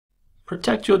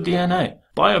Protect your DNA.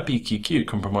 BioPQQ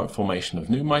can promote formation of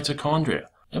new mitochondria.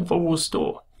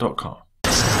 Infowarsstore.com.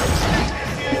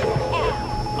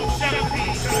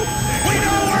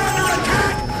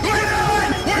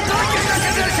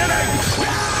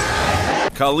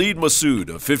 Khalid Masood,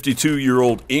 a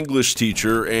 52-year-old English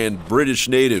teacher and British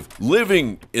native,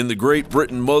 living in the Great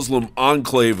Britain Muslim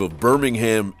enclave of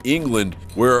Birmingham, England,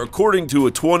 where, according to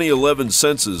a 2011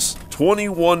 census,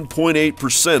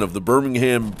 21.8% of the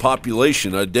Birmingham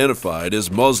population identified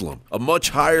as Muslim, a much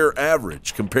higher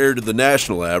average compared to the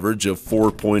national average of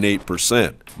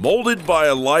 4.8%. Molded by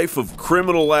a life of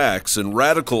criminal acts and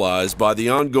radicalized by the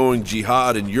ongoing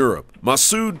jihad in Europe,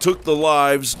 Masood took the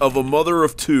lives of a mother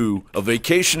of two, a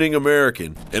vacationing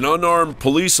American, an unarmed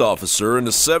police officer, and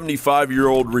a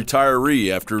 75-year-old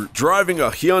retiree after driving a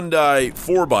Hyundai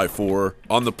 4x4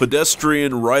 on the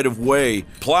pedestrian right-of-way,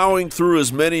 plowing through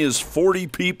as many as 40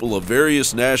 people of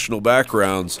various national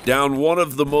backgrounds down one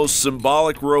of the most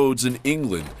symbolic roads in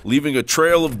England, leaving a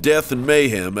trail of death and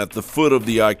mayhem at the foot of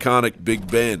the iconic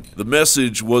Big Ben. The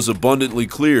message was abundantly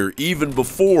clear even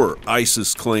before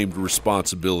ISIS claimed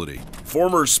responsibility.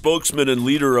 Former spokesman and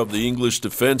leader of the English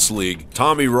Defence League,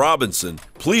 Tommy Robinson,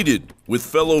 pleaded with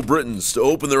fellow Britons to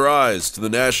open their eyes to the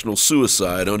national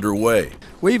suicide underway.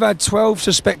 We've had 12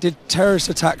 suspected terrorist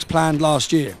attacks planned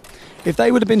last year. If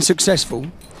they would have been successful,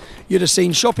 you'd have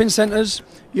seen shopping centres,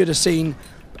 you'd have seen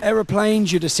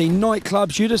aeroplanes, you'd have seen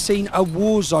nightclubs, you'd have seen a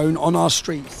war zone on our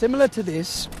streets, similar to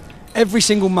this, every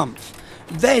single month.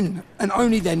 Then, and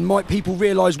only then, might people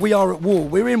realise we are at war.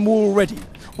 We're in war already.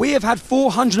 We have had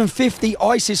 450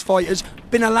 ISIS fighters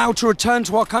been allowed to return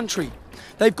to our country.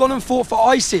 They've gone and fought for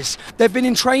ISIS. They've been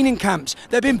in training camps.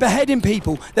 They've been beheading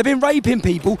people. They've been raping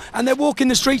people. And they're walking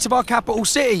the streets of our capital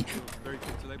city.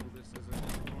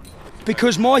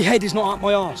 Because my head is not up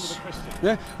my arse.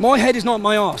 Yeah? My head is not up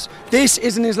my arse. This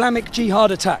is an Islamic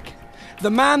jihad attack.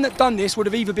 The man that done this would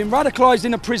have either been radicalised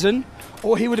in a prison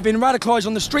or he would have been radicalised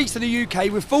on the streets of the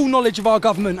UK with full knowledge of our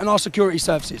government and our security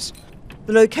services.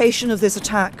 The location of this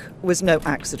attack was no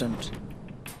accident.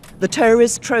 The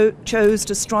terrorists chose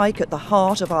to strike at the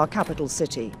heart of our capital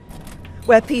city,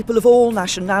 where people of all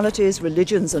nationalities,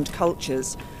 religions and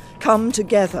cultures come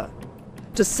together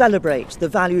to celebrate the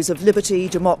values of liberty,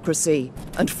 democracy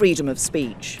and freedom of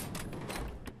speech.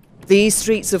 These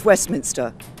streets of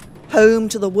Westminster, home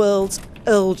to the world's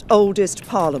oldest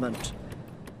parliament,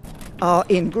 are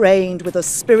ingrained with a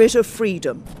spirit of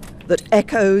freedom that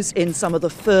echoes in some of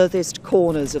the furthest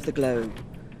corners of the globe.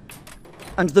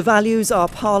 And the values our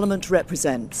parliament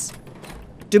represents: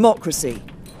 democracy,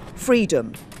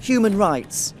 freedom, human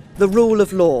rights, the rule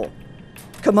of law,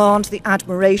 command the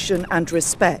admiration and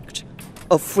respect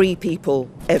of free people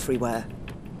everywhere.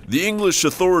 The English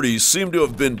authorities seem to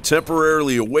have been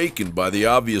temporarily awakened by the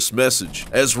obvious message,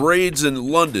 as raids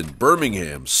in London,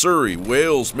 Birmingham, Surrey,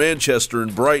 Wales, Manchester,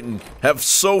 and Brighton have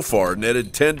so far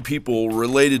netted 10 people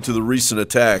related to the recent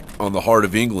attack on the heart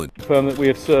of England. Confirm that we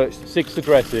have searched 6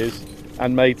 addresses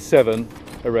and made 7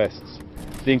 arrests.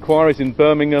 The inquiries in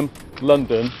Birmingham,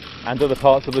 London, and other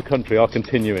parts of the country are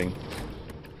continuing.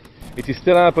 It is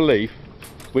still our belief,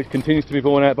 which continues to be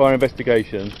borne out by our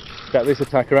investigation, that this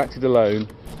attacker acted alone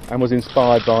and was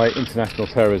inspired by international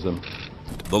terrorism.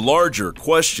 The larger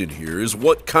question here is,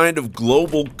 what kind of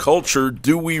global culture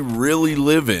do we really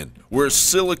live in, where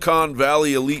Silicon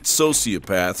Valley elite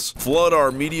sociopaths flood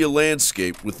our media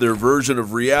landscape with their version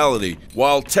of reality,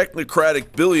 while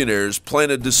technocratic billionaires plan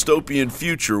a dystopian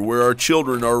future where our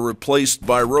children are replaced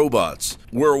by robots,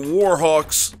 where war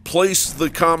hawks place the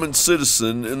common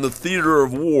citizen in the theater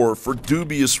of war for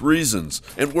dubious reasons,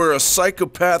 and where a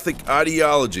psychopathic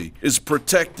ideology is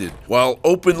protected while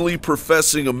openly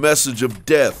professing a message of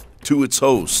death to its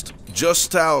host.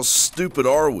 Just how stupid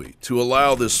are we to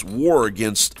allow this war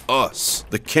against us,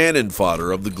 the cannon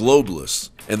fodder of the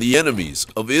globalists and the enemies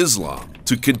of Islam,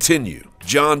 to continue?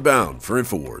 John Bound for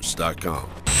Infowars.com.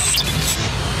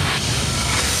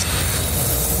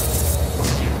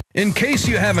 In case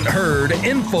you haven't heard,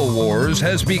 Infowars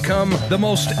has become the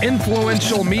most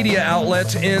influential media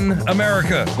outlet in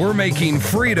America. We're making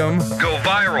freedom go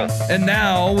viral. And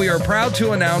now we are proud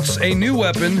to announce a new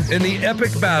weapon in the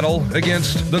epic battle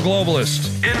against the globalists.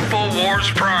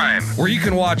 Infowars Prime, where you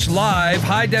can watch live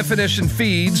high-definition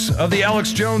feeds of The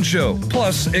Alex Jones Show,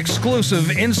 plus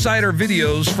exclusive insider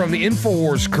videos from the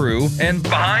Infowars crew and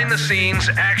behind-the-scenes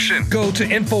action. Go to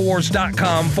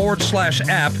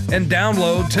Infowars.com/app and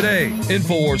download today. today.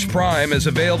 Infowars Prime is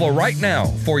available right now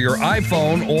for your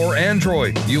iPhone or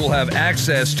Android. You will have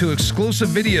access to exclusive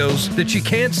videos that you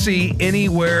can't see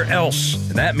anywhere else.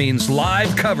 And that means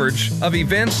live coverage of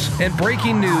events and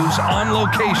breaking news on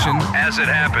location as it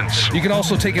happens. You can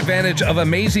also take advantage of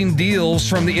amazing deals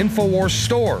from the Infowars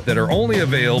store that are only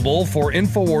available for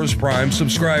Infowars Prime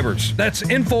subscribers. That's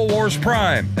Infowars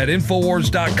Prime at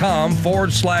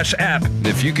Infowars.com/app. And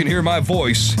if you can hear my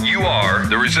voice, you are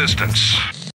the resistance.